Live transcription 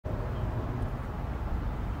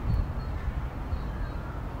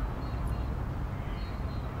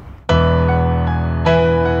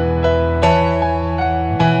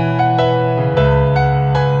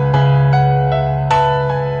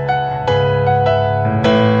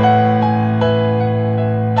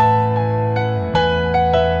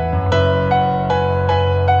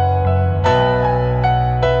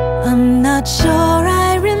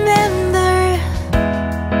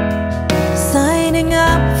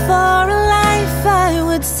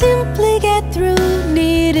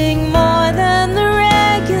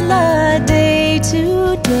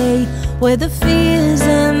where the fears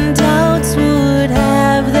and doubts would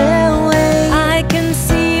have their way. I can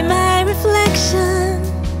see my reflection,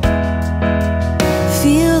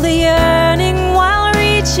 feel the yearning while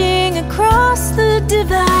reaching across the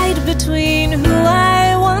divide between who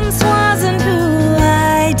I once was and who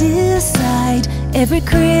I decide. Every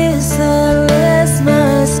chrysalis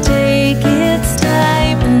must take its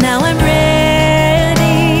time, and now I'm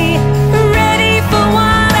ready, ready for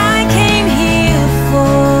what I came here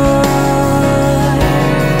for.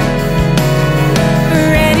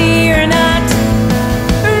 Ready or not,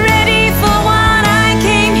 ready for what I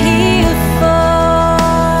came here for.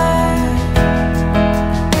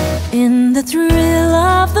 In the thrill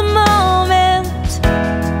of the moment,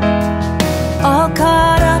 all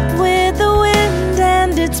caught up with the wind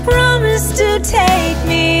and its promise to take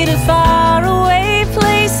me to faraway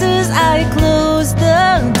places. I closed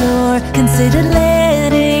the door, considered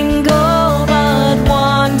letting go, but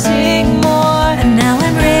wanting more. And now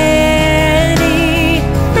I'm ready,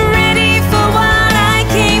 ready for what I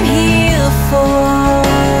came here for.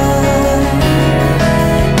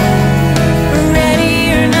 Ready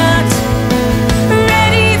or not,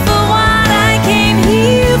 ready for what I came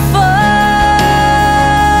here for.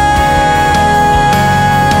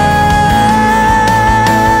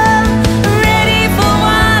 Ready for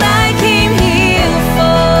what I came here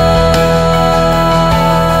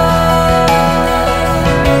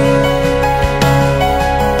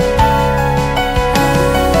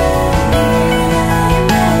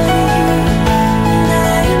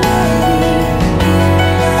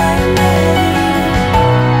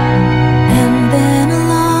And then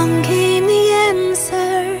along came the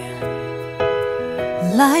answer,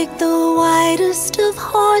 like the widest of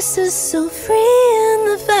horses, so free in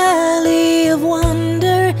the valley of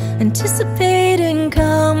wonder, anticipating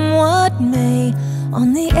come what may,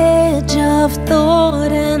 on the edge of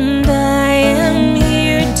thought, and I am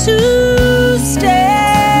here to stay.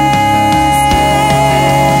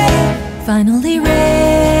 Finally ready.